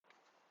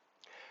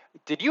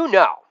Did you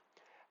know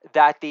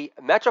that the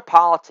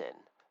Metropolitan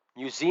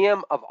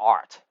Museum of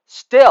Art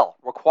still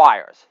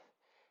requires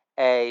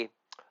a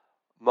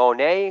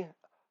Monet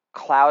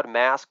cloud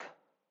mask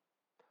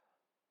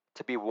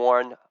to be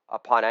worn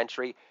upon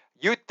entry?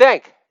 You'd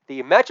think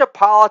the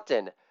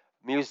Metropolitan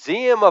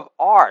Museum of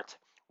Art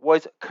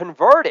was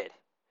converted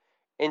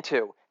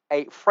into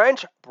a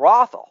French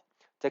brothel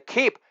to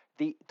keep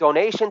the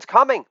donations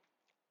coming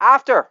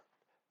after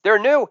their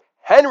new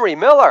Henry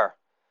Miller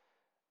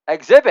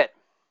exhibit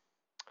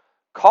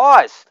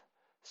caused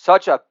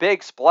such a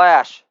big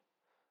splash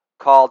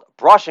called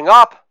brushing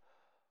up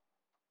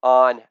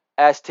on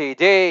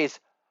STDs.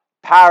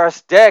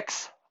 Paris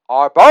dicks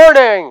are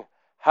burning.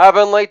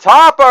 Heavenly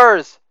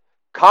Toppers.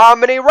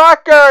 Comedy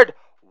record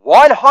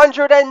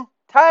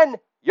 110.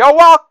 You're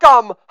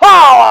welcome.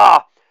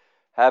 Holla!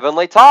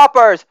 Heavenly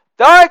Toppers.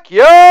 Thank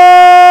you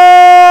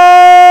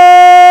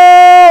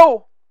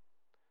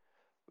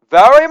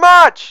very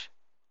much.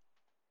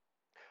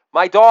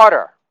 My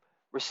daughter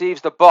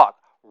receives the book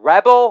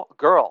Rebel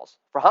Girls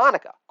for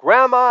Hanukkah.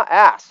 Grandma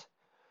asks,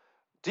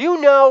 "Do you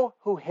know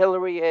who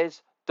Hillary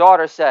is?"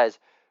 Daughter says,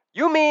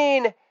 "You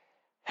mean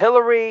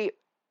Hillary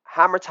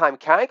Hammertime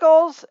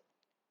Cankles,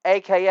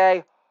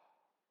 aka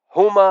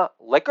Huma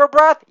Liquor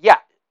Breath?" Yeah,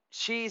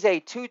 she's a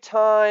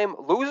two-time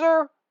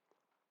loser,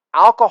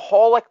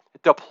 alcoholic,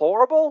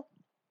 deplorable,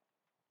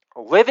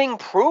 living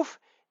proof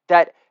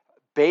that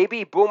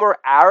baby boomer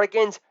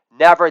arrogance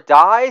never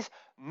dies,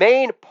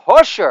 main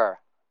pusher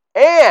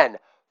and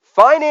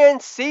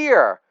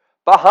financier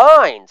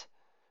behind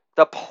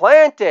the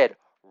planted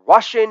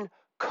Russian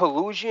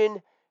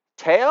collusion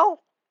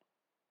tale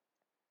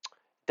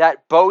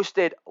that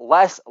boasted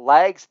less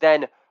legs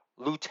than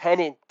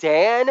Lieutenant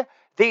Dan,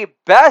 the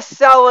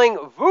best-selling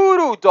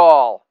voodoo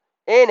doll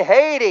in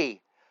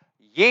Haiti.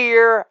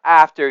 Year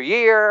after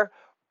year,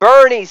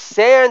 Bernie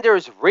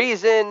Sanders'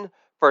 reason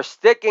for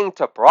sticking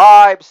to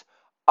bribes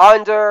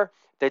under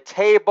the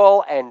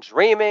table and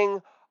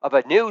dreaming of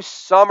a new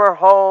summer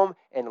home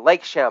in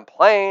Lake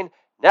Champlain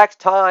next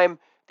time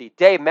the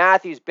Dave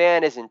Matthews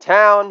Band is in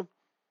town.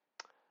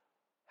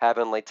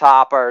 Heavenly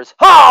Toppers.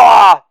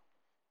 Holla!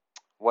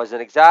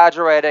 Wasn't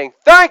exaggerating.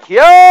 Thank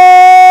you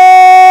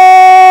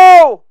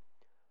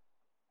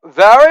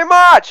very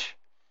much.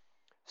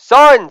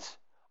 Sons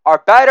are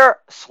better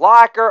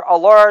slacker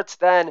alerts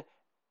than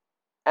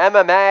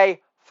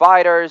MMA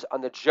fighters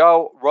on the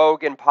Joe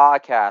Rogan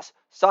podcast.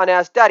 Son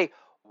asks, "Daddy,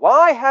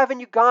 why haven't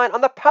you gone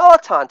on the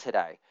Peloton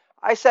today?"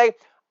 I say,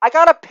 "I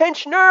got a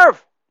pinched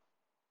nerve.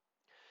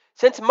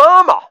 Since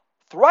Mama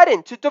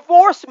threatened to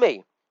divorce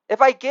me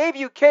if I gave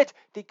you kids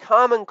the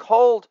common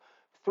cold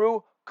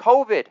through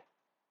COVID.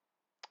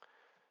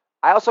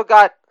 I also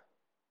got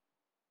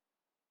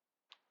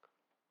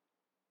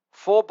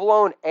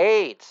full-blown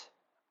AIDS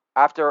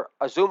after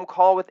a Zoom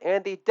call with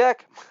Andy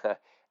Dick."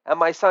 And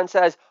my son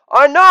says,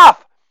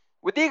 "Enough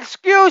with the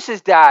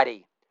excuses,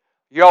 Daddy.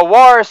 You're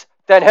worse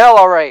than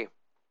Hillary."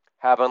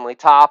 Heavenly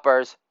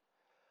Toppers.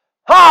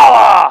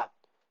 Holla!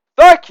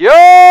 Thank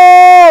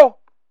you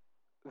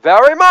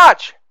very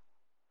much.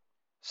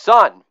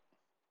 Son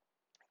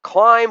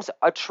climbs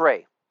a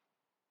tree.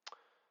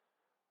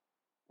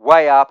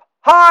 Way up.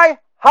 High,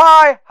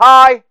 high,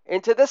 high.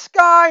 Into the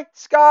sky,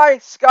 sky,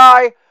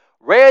 sky.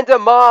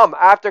 Random mom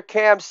after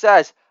Cam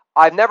says,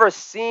 "I've never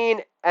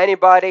seen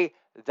anybody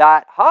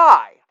that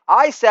high."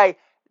 I say,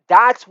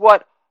 "That's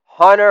what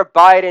Hunter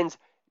Biden's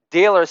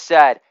dealer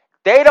said.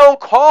 They don't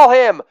call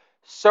him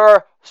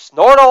Sir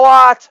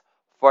Snort-a-Lot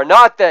for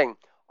nothing."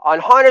 On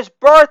Hunter's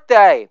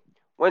birthday,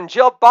 when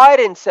Jill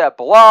Biden said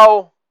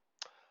blow,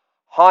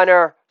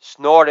 Hunter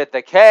snorted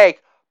the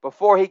cake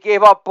before he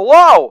gave up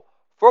blow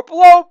for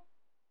blow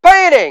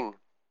painting.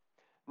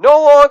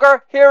 No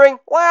longer hearing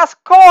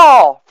last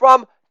call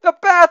from the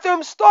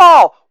bathroom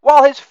stall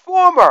while his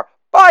former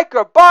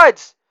biker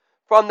buds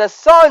from the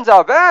Sons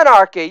of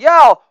Anarchy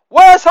yell,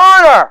 "Where's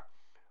Hunter?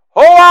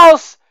 Who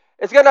else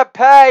is going to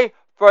pay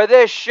for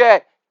this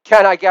shit?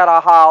 Can I get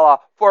a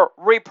holla for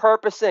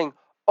repurposing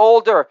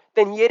older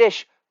than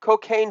Yiddish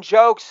cocaine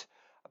jokes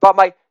about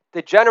my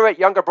degenerate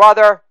younger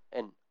brother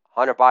and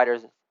Hunter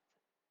Biden's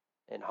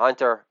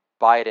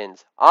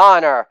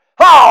honor?"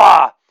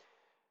 Holla!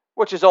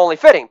 Which is only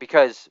fitting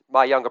because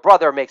my younger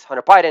brother makes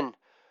Hunter Biden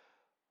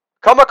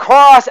come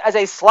across as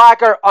a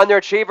slacker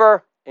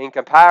underachiever in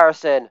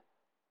comparison.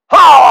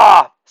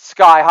 Holla!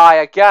 Sky high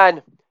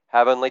again.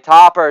 Heavenly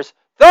Toppers.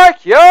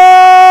 Thank you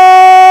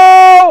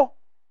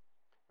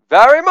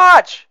very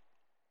much.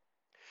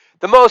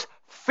 The most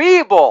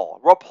feeble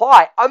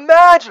reply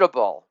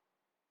imaginable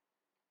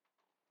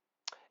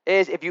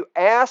is if you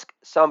ask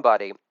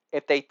somebody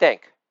if they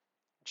think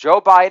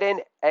Joe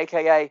Biden,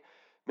 aka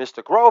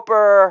Mr.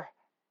 Groper,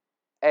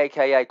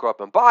 aka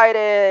Groper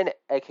Biden,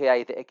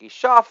 aka the Icky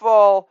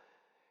Shuffle.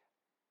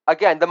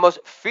 Again, the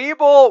most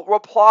feeble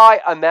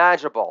reply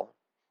imaginable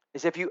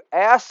is if you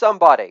ask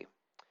somebody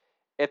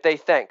if they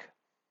think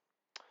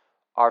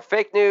our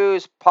fake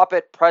news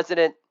puppet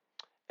president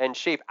in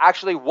chief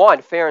actually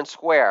won fair and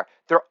square,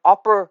 their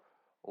upper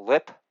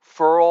lip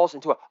furls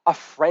into a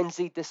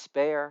frenzied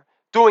despair,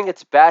 doing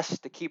its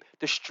best to keep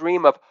the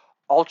stream of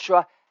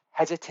ultra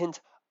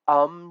hesitant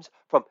ums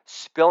from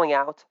spilling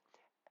out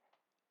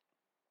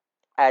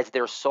as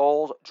their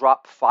souls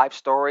drop 5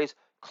 stories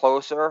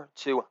closer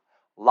to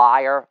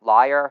liar,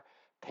 liar,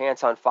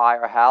 pants on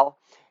fire hell.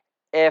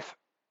 If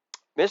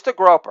Mr.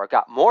 Groper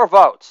got more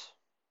votes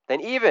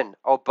than even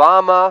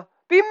Obama,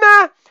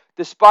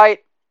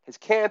 despite his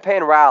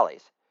campaign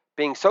rallies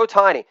being so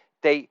tiny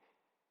they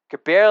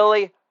could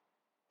barely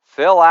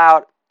fill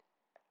out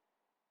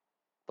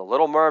the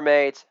Little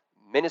Mermaid's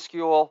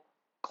minuscule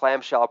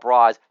clamshell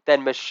bras,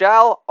 then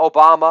Michelle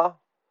Obama,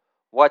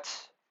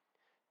 what's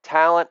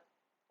talent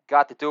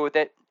got to do with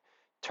it,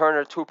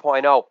 Turner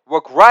 2.0,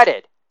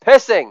 regretted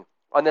pissing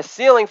on the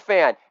ceiling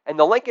fan in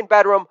the Lincoln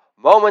bedroom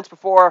moments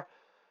before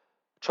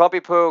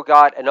Trumpy Poo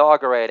got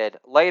inaugurated.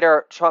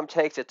 Later, Trump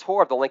takes a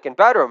tour of the Lincoln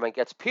bedroom and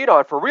gets peed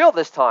on for real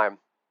this time.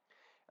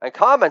 And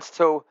comments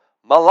to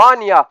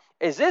Melania,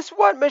 is this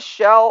what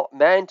Michelle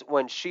meant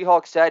when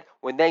She-Hulk said,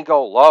 when they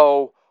go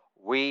low,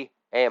 we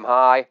aim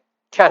high?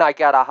 Can I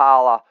get a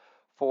holla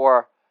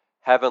for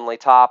Heavenly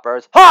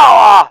Toppers?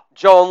 Holla!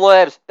 Joan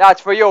Lives,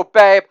 that's for you,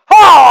 babe.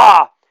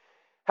 Holla!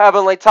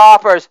 Heavenly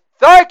Toppers,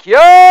 thank you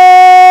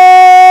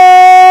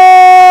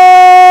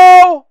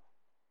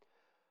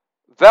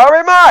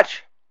very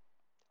much.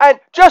 And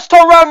just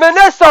to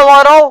reminisce a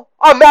little,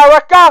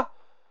 America,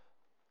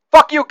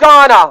 fuck you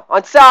Ghana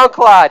on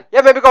SoundCloud. You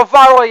haven't maybe go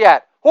viral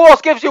yet. Who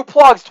else gives you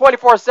plugs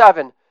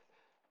 24/7?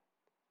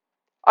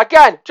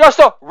 Again, just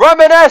to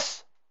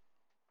reminisce.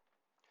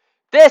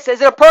 This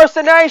is an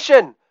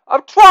impersonation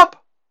of Trump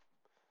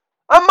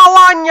and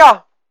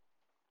Melania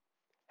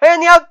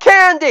handing out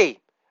candy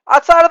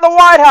outside of the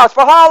White House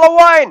for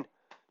Halloween.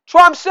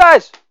 Trump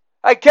says,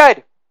 hey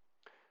kid,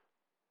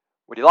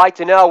 would you like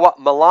to know what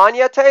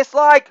Melania tastes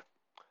like?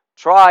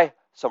 Try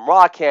some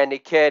raw candy,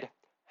 kid.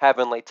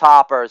 Heavenly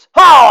Toppers.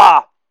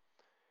 Holla!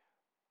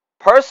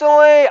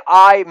 Personally,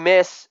 I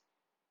miss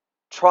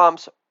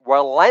Trump's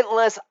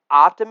relentless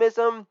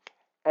optimism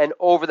and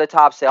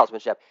over-the-top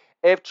salesmanship.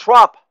 If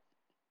Trump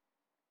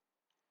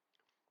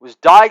was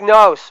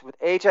diagnosed with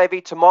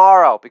HIV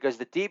tomorrow because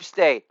the deep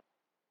state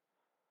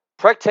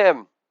pricked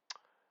him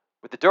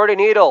with the dirty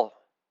needle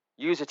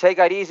used to take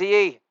out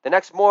Eazy-E, the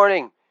next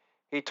morning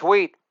he'd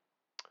tweet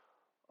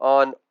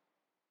on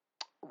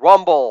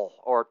Rumble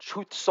or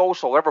Truth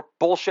Social, whatever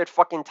bullshit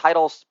fucking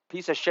titles,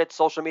 piece of shit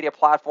social media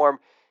platform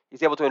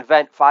he's able to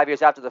invent 5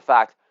 years after the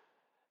fact.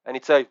 And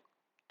he'd say,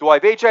 do I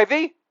have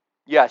HIV?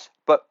 Yes,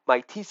 but my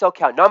T-cell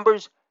count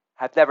numbers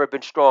have never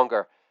been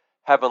stronger.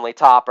 Heavenly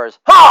Toppers.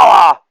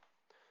 Holla!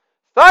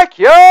 Thank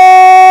you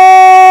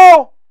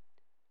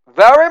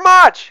very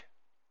much.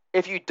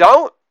 If you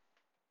don't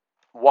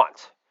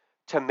want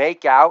to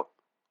make out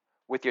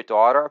with your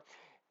daughter,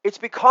 it's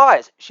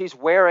because she's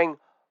wearing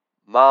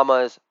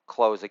mama's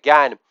clothes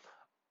again.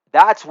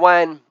 That's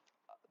when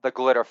the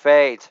glitter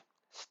fades.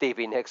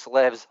 Stevie Nicks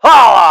lives.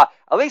 Holla!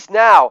 At least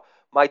now,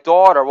 my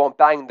daughter won't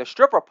bang the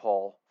stripper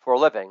pole for a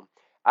living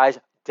as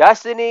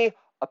Destiny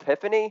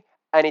Epiphany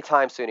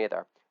anytime soon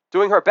either.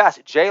 Doing her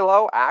best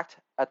J-Lo act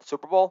at the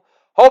Super Bowl,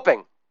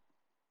 hoping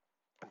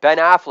Ben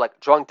Affleck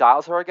drunk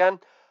dials her again.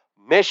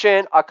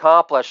 Mission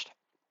accomplished.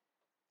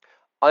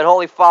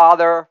 Unholy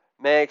Father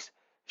makes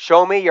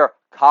show me your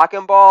cock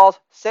and balls,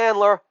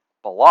 Sandler,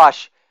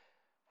 blush.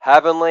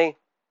 Heavenly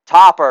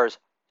Toppers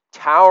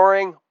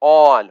towering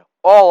on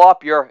all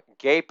up your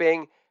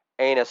gaping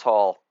anus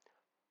hole.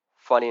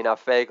 Funny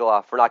enough,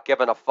 Fagla, for not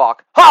giving a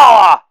fuck.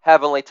 Holla!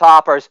 Heavenly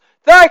Toppers,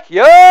 thank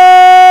you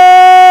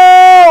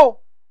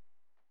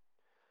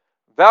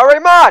very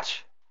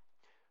much.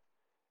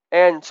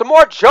 And some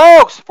more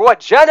jokes for what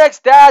Gen X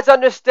dads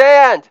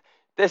understand.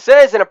 This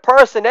is an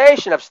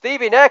impersonation of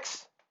Stevie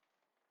Nicks.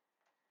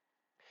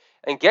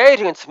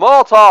 Engaging in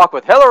small talk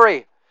with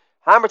Hillary.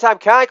 Hammer Time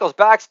Cankles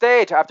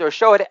backstage after a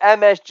show at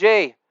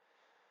MSG.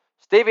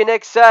 Stevie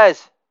Nicks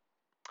says,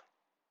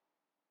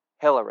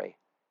 Hillary,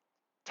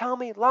 tell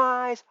me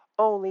lies,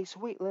 only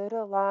sweet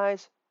little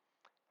lies.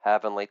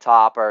 Heavenly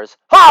Toppers.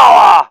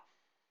 Holla!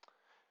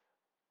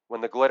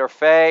 When the glitter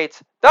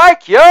fades,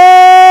 thank you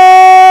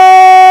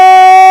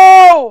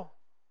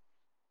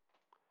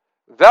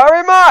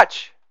very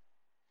much.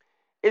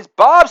 Is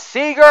Bob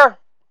Seger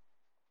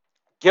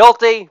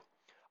guilty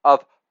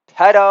of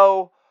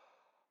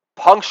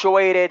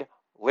pedo-punctuated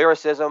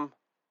lyricism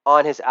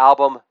on his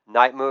album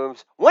Night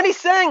Moves when he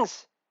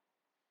sings,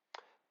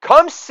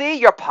 come see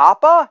your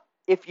papa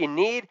if you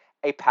need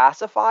a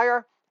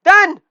pacifier?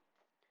 Then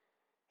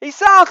he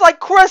sounds like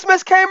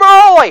Christmas came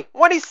early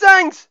when he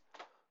sings,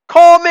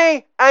 call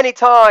me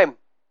anytime.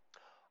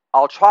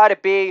 I'll try to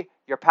be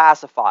your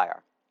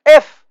pacifier.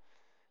 If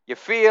you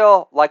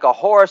feel like a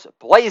horse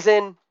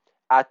blazing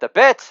at the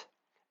bit,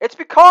 it's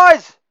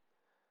because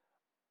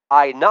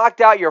I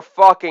knocked out your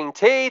fucking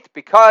teeth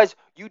because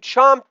you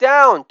chomped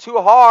down too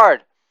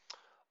hard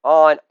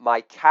on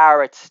my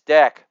carrot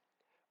stick.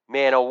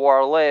 Man of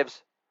War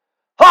lives.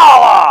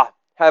 Holla!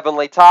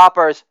 Heavenly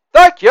Toppers,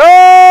 thank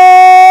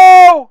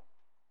you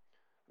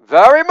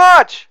very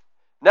much.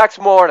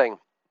 Next morning,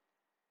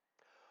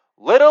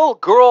 little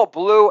girl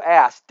Blue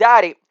asks,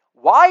 Daddy,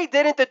 why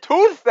didn't the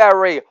tooth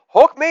fairy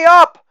hook me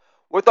up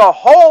with a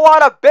whole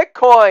lot of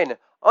Bitcoin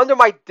under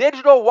my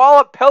digital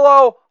wallet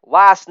pillow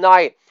last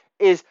night?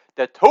 Is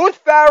the tooth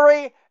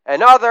fairy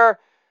another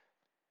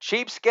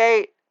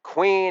cheapskate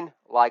queen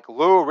like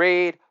Lou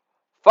Reed?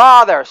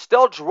 Father,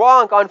 still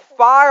drunk on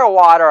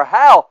firewater,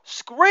 hell,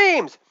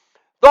 screams,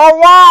 The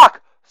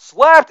Rock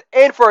slept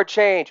in for a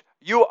change.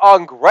 You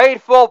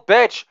ungrateful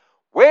bitch.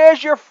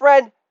 Where's your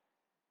friend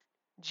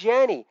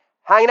Jenny?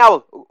 Hanging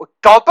out with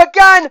Gump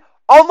again?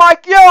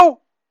 Unlike you,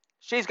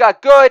 she's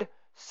got good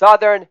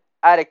Southern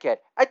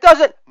etiquette and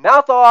doesn't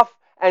mouth off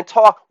and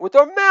talk with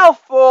her mouth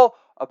full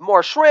of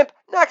more shrimp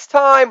next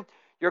time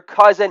your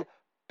cousin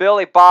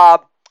Billy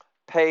Bob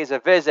pays a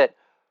visit.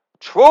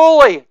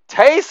 Truly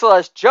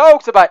tasteless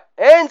jokes about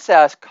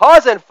incest,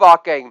 cousin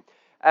fucking,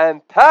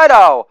 and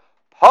pedo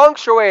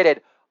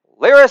punctuated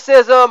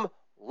lyricism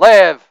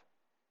live.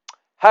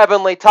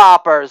 Heavenly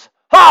Toppers.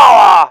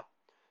 Holla!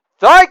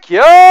 Thank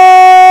you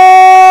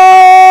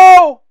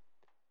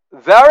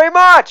very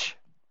much.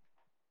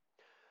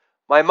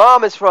 My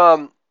mom is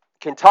from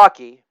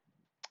Kentucky,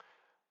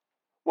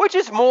 which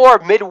is more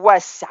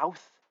Midwest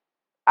South,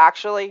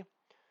 actually,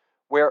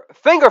 where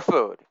finger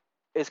food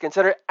is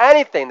considered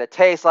anything that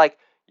tastes like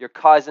your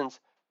cousin's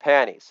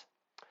panties.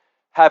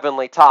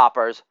 Heavenly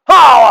Toppers.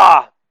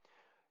 Holla!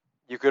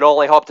 You could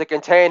only hope to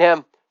contain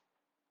him.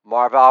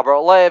 Marv Albert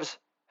lives.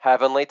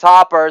 Heavenly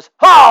Toppers.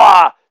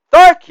 Holla!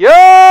 Thank you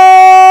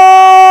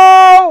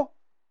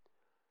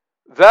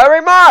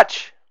very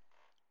much.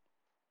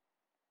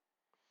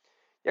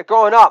 Yeah,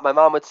 growing up, my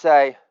mom would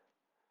say,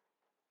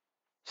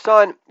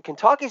 son,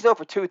 Kentucky's known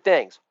for two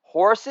things,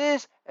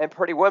 horses and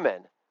pretty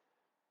women.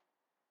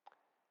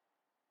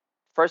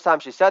 First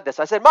time she said this,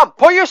 I said, Mom,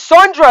 put your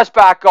sundress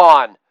back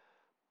on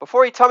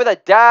before you tell me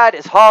that Dad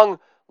is hung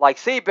like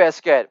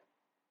Seabiscuit.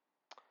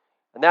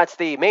 And that's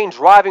the main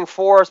driving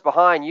force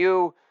behind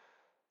you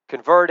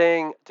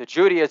converting to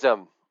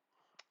Judaism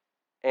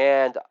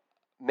and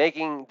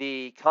making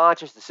the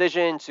conscious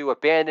decision to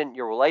abandon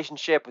your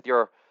relationship with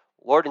your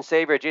Lord and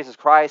Savior Jesus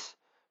Christ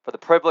for the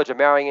privilege of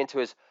marrying into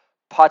his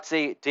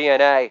putsy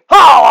DNA.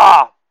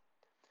 Holla!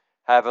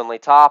 Heavenly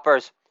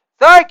Toppers.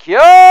 Thank you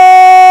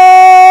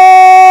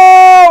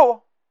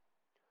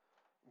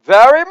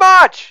very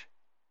much.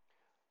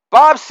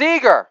 Bob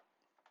Seger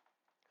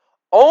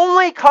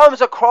only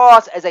comes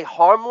across as a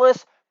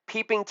harmless,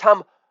 peeping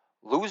Tom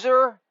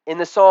loser in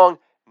the song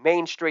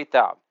Main Street,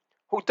 though,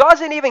 who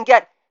doesn't even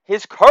get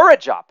his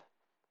courage up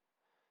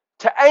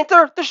to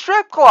enter the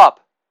strip club,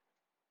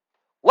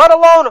 let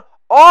alone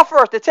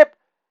offer to tip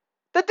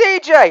the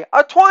DJ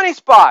a 20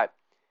 spot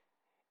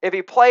if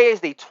he plays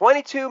the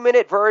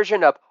 22-minute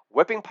version of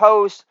Whipping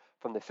Post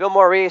from the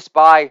Fillmore East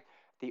by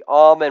the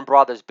Allman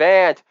Brothers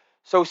Band.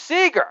 So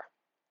Seger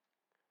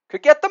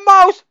could get the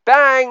most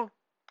bang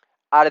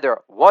out of their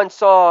one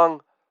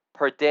song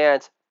per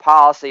dance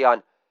policy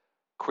on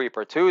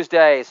Creeper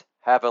Tuesdays,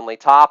 Heavenly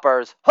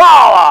Toppers.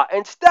 Holla!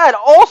 Instead,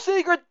 all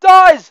Seger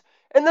does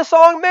in the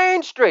song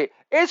Main Street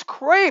is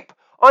creep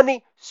on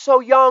the so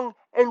young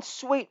and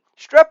sweet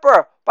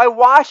stripper by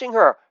watching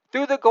her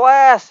through the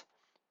glass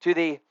to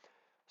the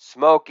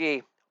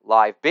smoky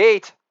live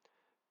beat.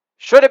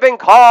 Should have been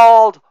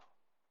called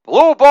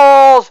Blue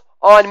Balls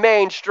on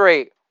Main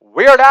Street.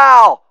 Weird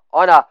Al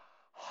on a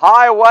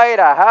highway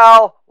to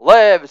hell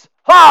lives.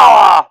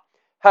 Holla!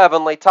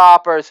 Heavenly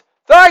Toppers.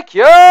 Thank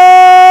you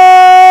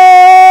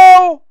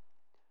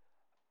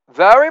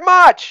very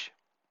much.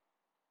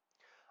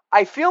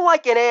 I feel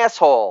like an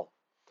asshole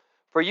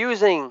for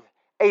using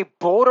a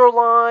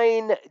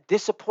borderline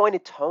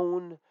disappointed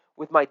tone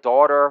with my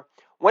daughter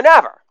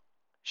whenever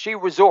she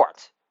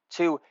resorts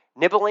to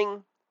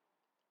nibbling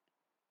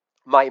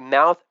my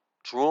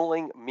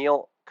mouth-drooling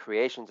meal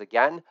creations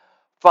again.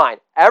 Fine,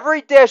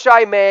 every dish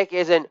I make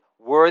isn't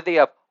worthy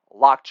of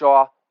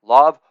lockjaw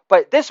love,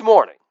 but this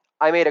morning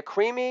I made a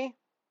creamy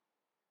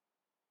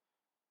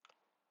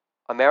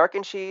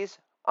American cheese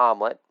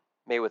omelet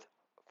made with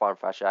farm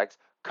fresh eggs,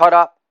 cut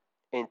up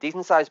in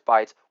decent-sized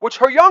bites, which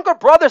her younger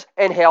brothers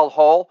inhaled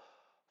whole.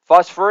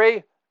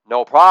 Fuss-free,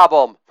 no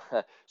problem.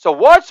 So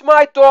what's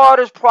my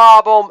daughter's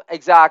problem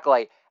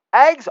exactly?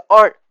 Eggs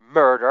aren't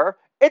murder.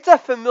 It's a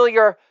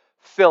familiar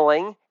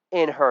filling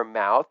in her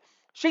mouth.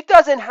 She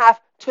doesn't have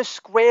to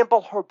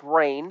scramble her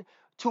brain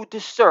to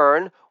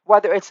discern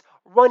whether it's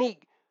runny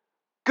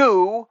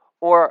goo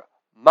or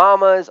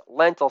Mama's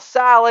lentil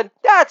salad.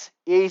 That's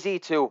easy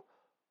to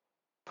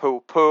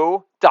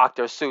poo-poo.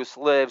 Dr. Seuss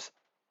lives.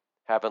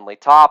 Heavenly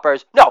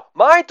Toppers. No,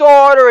 my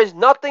daughter is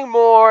nothing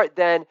more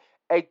than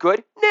a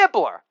good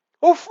nibbler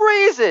who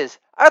freezes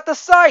at the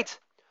sight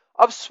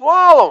of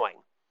swallowing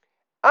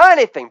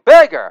anything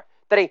bigger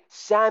than a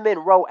salmon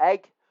roe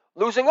egg,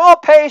 losing all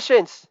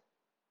patience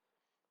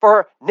for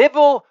her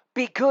nibble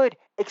be good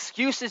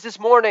excuses this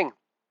morning.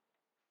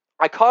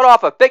 I cut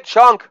off a big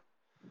chunk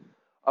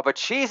of a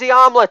cheesy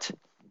omelet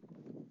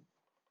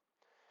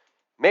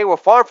made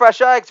with farm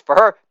fresh eggs for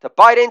her to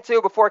bite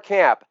into before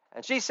camp.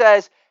 And she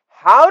says,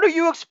 how do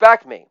you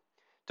expect me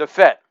to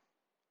fit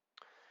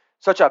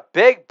such a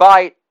big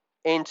bite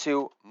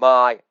into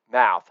my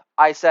mouth?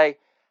 I say,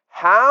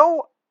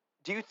 how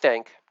do you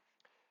think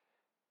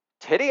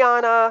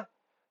Titiana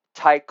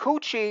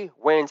Taikuchi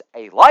wins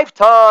a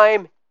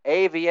Lifetime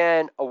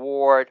AVN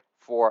Award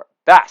for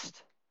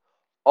Best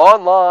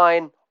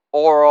Online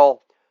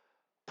Oral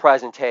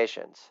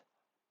Presentations?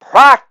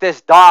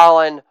 Practice,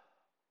 darling,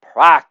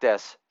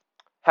 practice.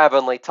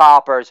 Heavenly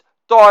Toppers.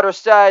 Daughter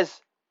says,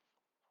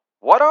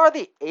 what are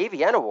the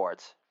AVN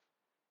Awards,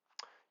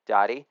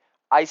 Daddy?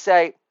 I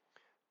say,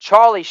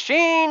 Charlie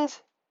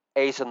Sheen's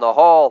Ace in the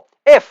Hole,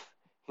 if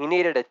he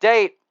needed a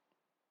date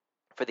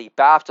for the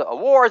BAFTA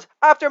Awards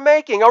after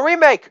making a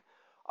remake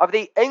of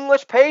The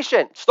English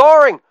Patient,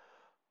 starring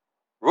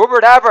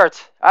Rupert Everett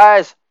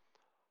as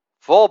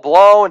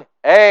full-blown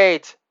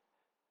AIDS.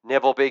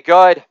 Nibble be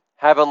good,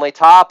 Heavenly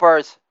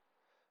Toppers.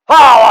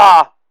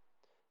 Holla!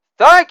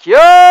 Thank you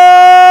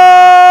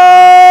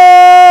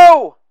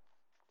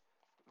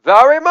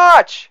very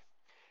much.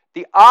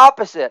 The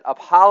opposite of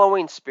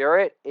Halloween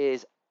spirit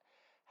is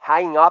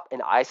hanging up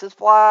an ISIS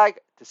flag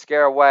to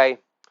scare away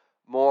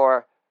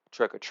more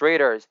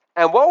trick-or-treaters.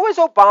 And what was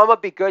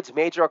Obama Be Good's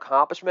major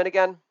accomplishment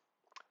again?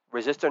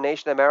 Resistor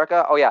Nation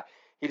America? Oh yeah,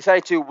 he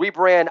decided to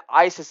rebrand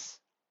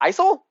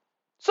ISIL?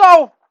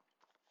 So,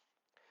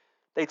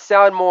 they'd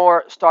sound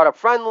more startup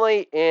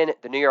friendly in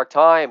the New York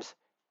Times.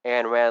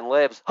 Ayn Rand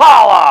lives.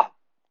 Holla!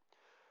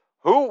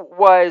 Who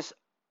was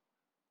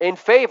in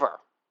favor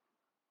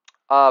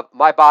of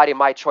my body,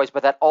 my choice,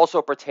 but that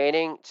also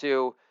pertaining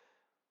to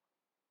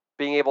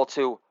being able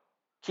to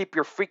keep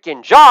your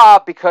freaking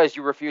job because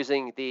you're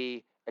refusing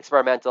the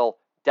experimental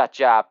death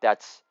jab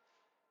that's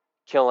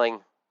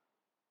killing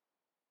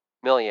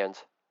millions.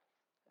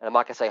 And I'm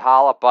not going to say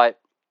holla, but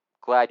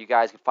glad you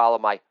guys could follow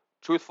my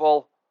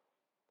truthful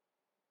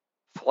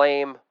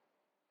flame,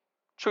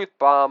 truth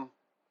bomb,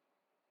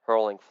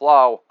 hurling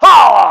flow.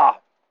 Holla!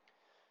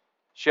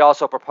 She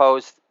also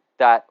proposed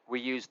that we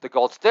use the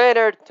gold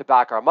standard to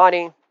back our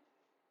money,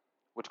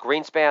 which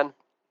Greenspan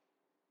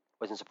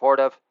was in support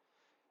of,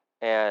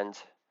 and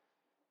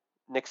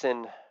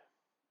Nixon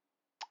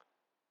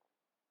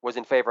was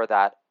in favor of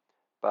that,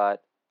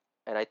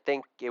 and I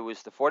think it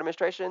was the Ford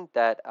administration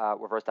that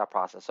reversed that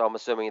process. So I'm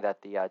assuming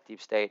that the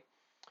deep state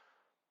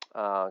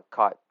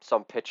caught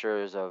some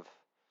pictures of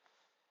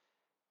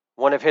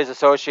one of his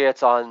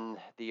associates on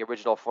the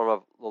original form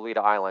of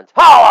Lolita Island.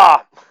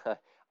 Holla! I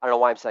don't know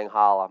why I'm saying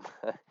holla.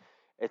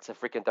 It's a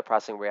freaking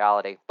depressing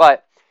reality.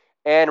 But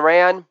Ayn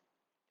Rand,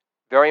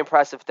 very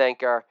impressive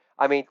thinker.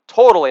 I mean,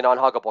 totally an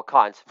unhuggable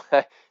cunt.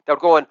 They would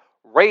go in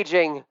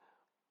raging,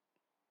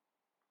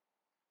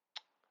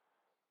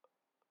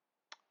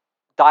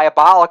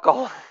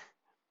 diabolical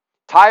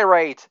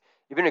tirades,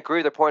 even agree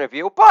with their point of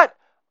view. But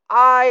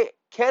I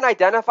can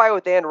identify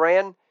with Ayn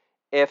Rand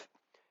if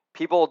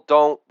people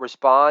don't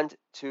respond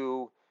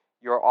to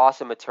your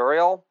awesome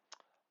material,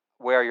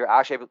 where you're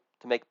actually able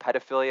to make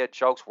pedophilia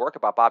jokes work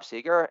about Bob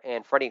Seger,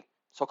 and for any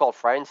so-called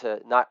friends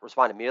to not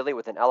respond immediately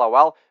with an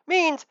LOL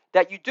means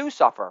that you do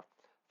suffer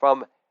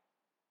from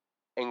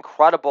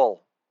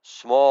incredible,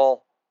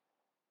 small,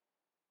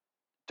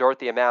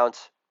 dirty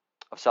amounts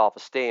of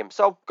self-esteem.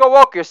 So go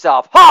woke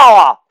yourself.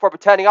 Holla! For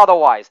pretending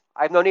otherwise.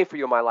 I have no need for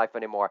you in my life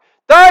anymore.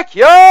 Thank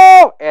you!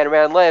 Ayn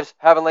Rand lives.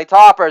 Heavenly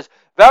Toppers.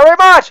 Very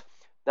much.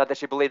 Not that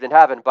she believed in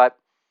heaven, but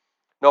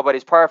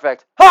nobody's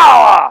perfect.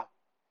 Holla!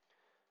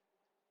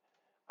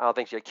 I don't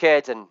think she had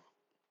kids and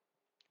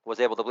was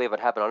able to believe in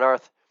heaven on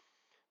earth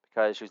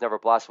because she was never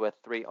blessed with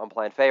 3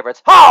 unplanned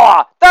favorites.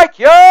 Holla! Thank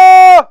you!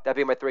 That'd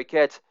be my 3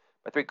 kids.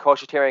 My 3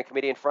 kosher-tarian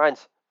comedian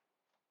friends.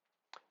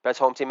 Best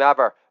home team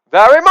ever.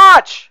 Very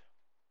much!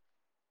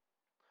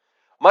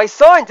 My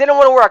son didn't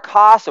want to wear a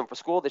costume for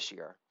school this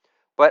year,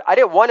 but I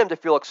didn't want him to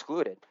feel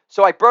excluded.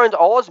 So I burned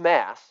all his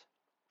masks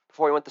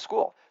before he went to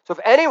school. So if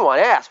anyone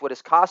asked what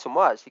his costume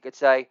was, he could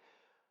say,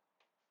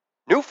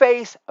 new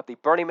face of the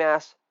Bernie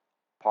Mass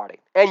party.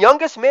 And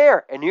youngest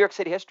mayor in New York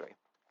City history.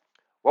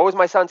 What was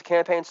my son's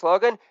campaign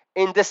slogan?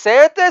 In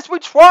DeSantis we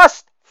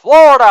trust.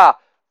 Florida.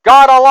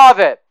 Gotta love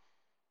it.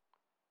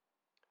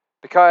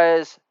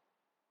 Because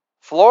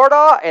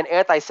Florida and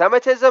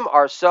anti-Semitism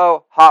are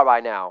so hot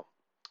right now.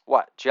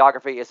 What?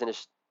 Geography isn't a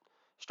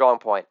strong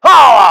point.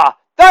 Holla!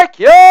 Thank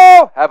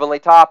you! Heavenly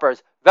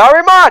Toppers.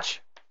 Very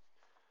much!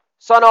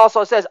 Son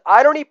also says,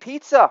 I don't eat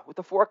pizza with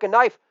a fork and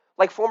knife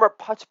like former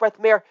Putz Breath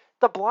Mayor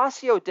de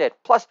Blasio did.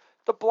 Plus,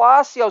 de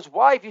Blasio's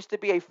wife used to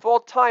be a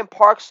full-time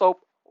Park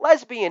Slope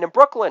lesbian in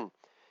Brooklyn.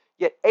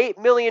 Yet 8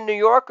 million New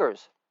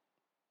Yorkers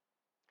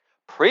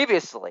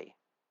previously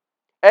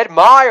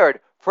admired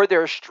for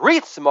their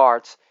street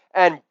smarts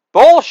and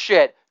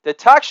bullshit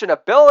detection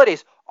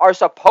abilities are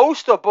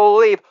supposed to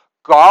believe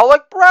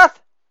garlic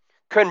breath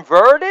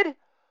converted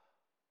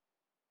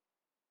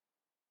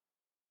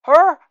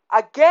her.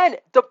 Again,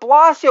 de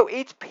Blasio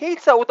eats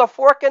pizza with a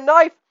fork and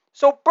knife.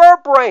 So bird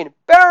brain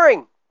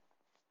burying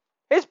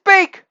his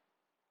beak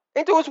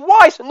into his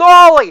wife's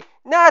gnarly,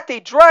 natty,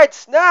 dread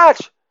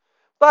snatch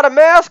without a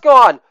mask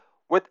on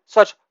with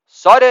such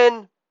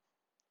sudden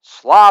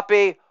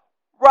sloppy,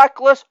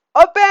 reckless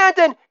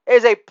abandon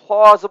is a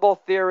plausible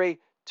theory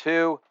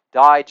to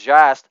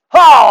digest.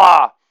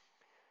 Holla!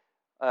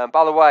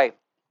 By the way,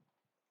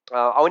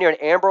 I want to hear an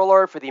Amber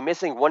Alert for the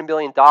missing $1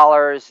 million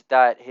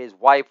that his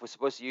wife was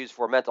supposed to use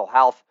for mental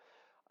health.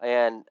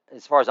 And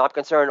as far as I'm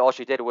concerned, all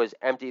she did was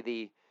empty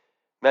the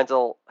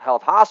mental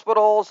health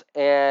hospitals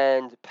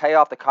and pay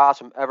off the cost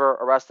from ever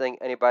arresting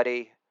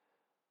anybody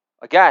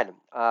again.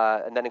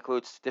 And that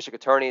includes district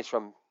attorneys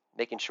from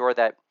making sure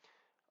that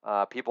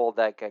people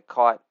that get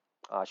caught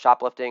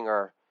shoplifting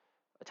or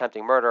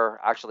attempting murder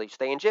actually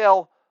stay in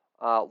jail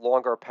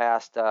longer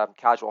past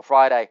Casual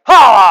Friday.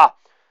 Ha!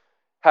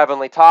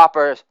 Heavenly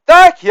Toppers,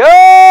 thank you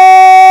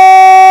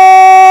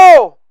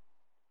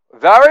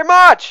very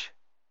much.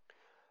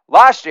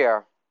 Last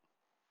year,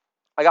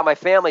 I got my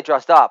family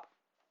dressed up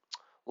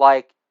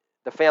like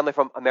the family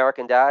from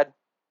American Dad.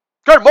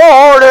 Good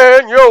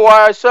morning,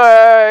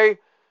 USA.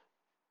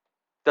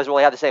 Doesn't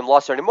really have the same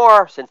luster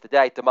anymore since the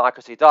day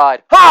democracy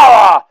died.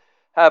 Ha!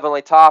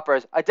 Heavenly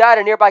Toppers. A dad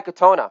in nearby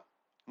Katona,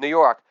 New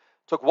York,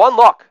 took one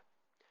look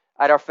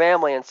at our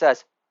family and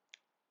says,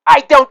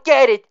 I don't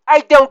get it. I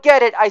don't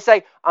get it. I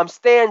say, I'm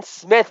Stan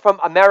Smith from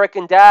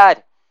American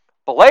Dad.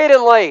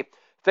 Blatantly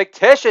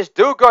fictitious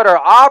do-gooder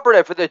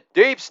operative for the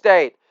deep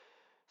state.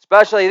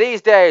 Especially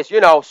these days,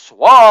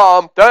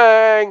 Swamp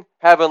Thing,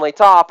 Heavenly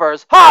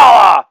Toppers.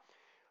 Holla!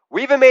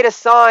 We even made a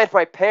sign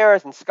for my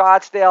parents in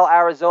Scottsdale,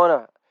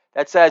 Arizona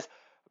that says,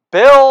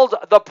 build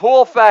the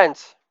pool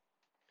fence.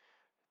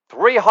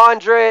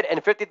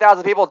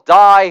 350,000 people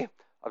die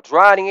of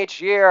drowning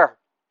each year,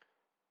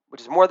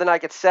 which is more than I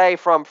could say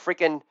from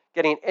freaking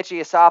getting an itchy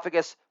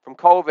esophagus from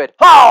COVID.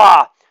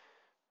 Holla!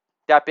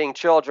 That being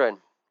children.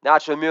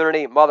 Natural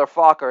immunity,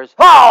 motherfuckers.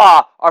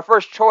 Holla! Our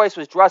first choice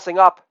was dressing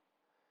up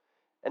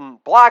in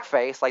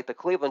blackface like the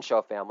Cleveland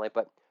Show family,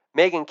 but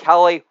Megyn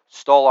Kelly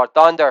stole our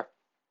thunder.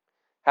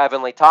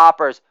 Heavenly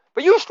Toppers.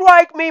 But you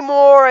strike me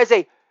more as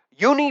a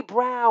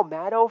unibrow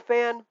Maddow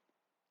fan.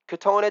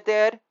 Katona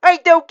did. I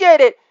don't get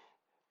it.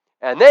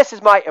 And this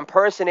is my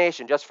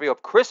impersonation, just for you,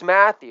 of Chris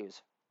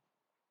Matthews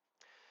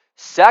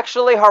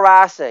sexually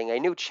harassing a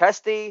new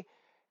chesty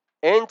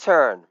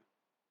intern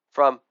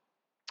from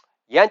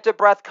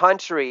Yentabreath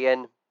Country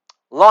in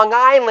Long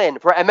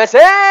Island for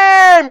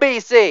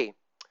MSNBC.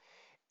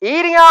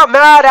 Eating out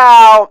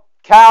Maddow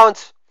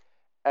counts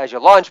as your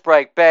lunch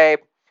break, babe.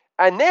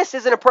 And this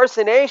is an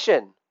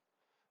impersonation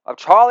of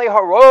Charlie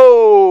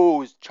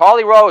Rose.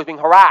 Charlie Rose being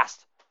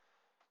harassed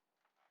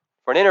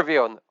for an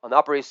interview on the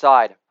Upper East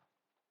Side.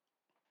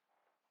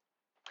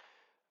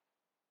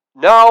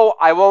 No,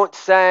 I won't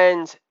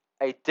send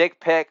a dick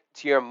pic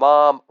to your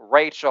mom,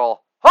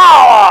 Rachel.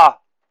 Holla!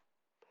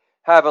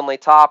 Heavenly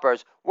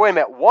Toppers. Wait a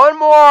minute, one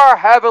more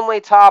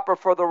Heavenly Topper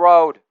for the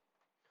road.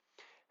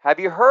 Have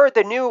you heard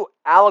the new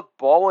Alec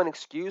Baldwin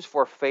excuse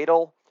for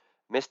fatal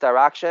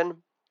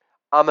misdirection?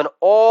 I'm an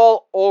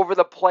all over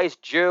the place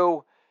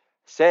Jew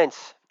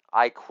since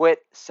I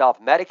quit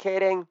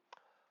self-medicating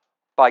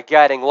by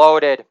getting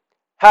loaded.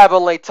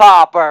 Heavenly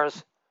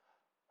Toppers.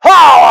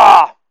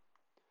 Holla!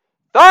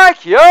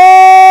 Thank you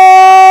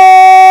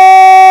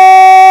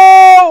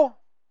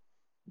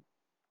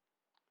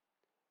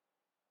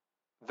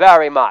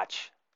very much.